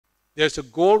there's a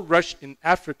gold rush in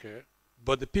Africa,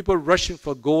 but the people rushing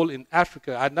for gold in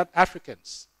Africa are not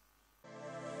Africans.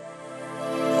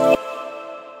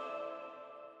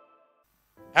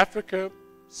 Africa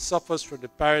suffers from the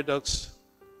paradox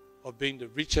of being the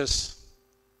richest,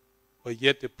 but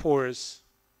yet the poorest,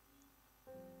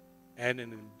 and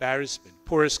an embarrassment.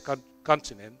 Poorest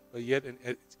continent, but yet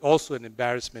also an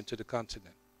embarrassment to the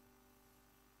continent.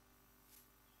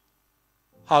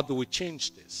 How do we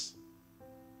change this?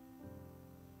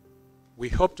 We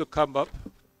hope to come up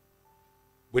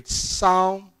with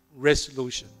sound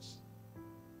resolutions,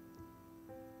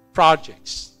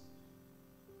 projects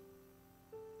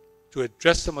to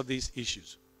address some of these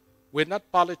issues. We're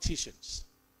not politicians.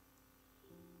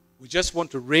 We just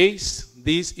want to raise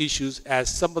these issues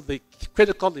as some of the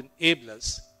critical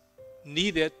enablers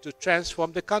needed to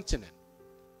transform the continent.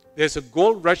 There's a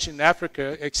gold rush in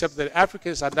Africa, except that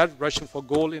Africans are not rushing for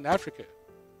gold in Africa.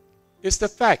 It's the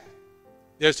fact.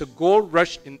 There's a gold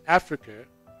rush in Africa,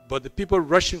 but the people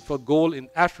rushing for gold in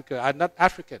Africa are not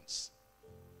Africans.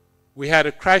 We had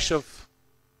a crash in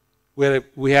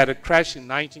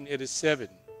 1987.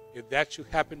 If that should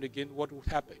happen again, what would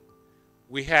happen?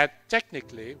 We had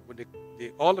technically, when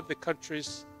all of the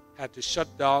countries had to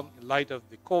shut down in light of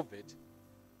the COVID,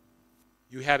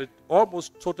 you had an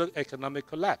almost total economic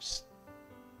collapse.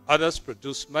 Others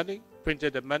produced money,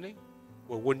 printed the money.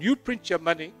 Well, when you print your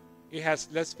money, it has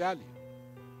less value.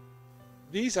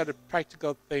 These are the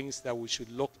practical things that we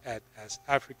should look at as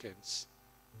Africans,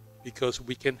 because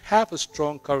we can have a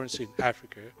strong currency in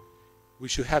Africa. We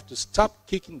should have to stop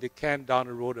kicking the can down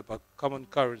the road about common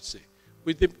currency.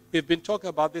 We've been talking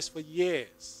about this for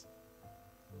years.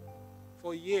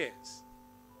 For years.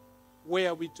 Where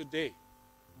are we today?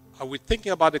 Are we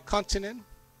thinking about the continent?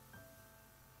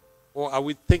 Or are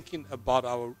we thinking about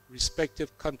our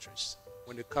respective countries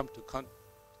when it comes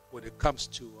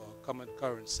to common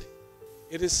currency?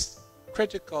 It is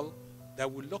critical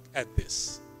that we look at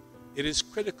this. It is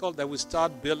critical that we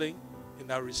start building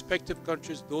in our respective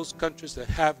countries, those countries that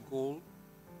have gold,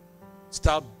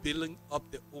 start building up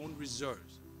their own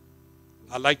reserves.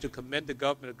 I'd like to commend the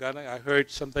government of Ghana. I heard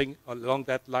something along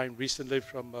that line recently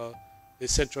from the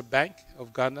Central Bank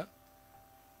of Ghana.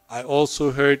 I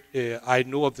also heard, I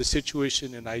know of the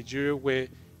situation in Nigeria where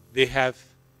they have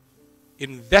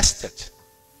invested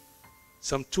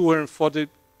some $240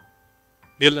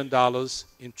 million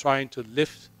in trying to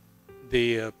lift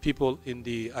the people in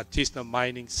the artisanal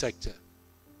mining sector.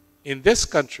 In this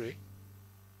country,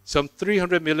 some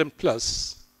 300 million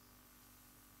plus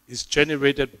is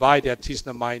generated by the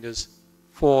artisanal miners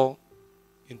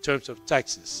in terms of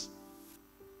taxes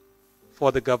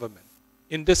for the government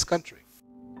in this country.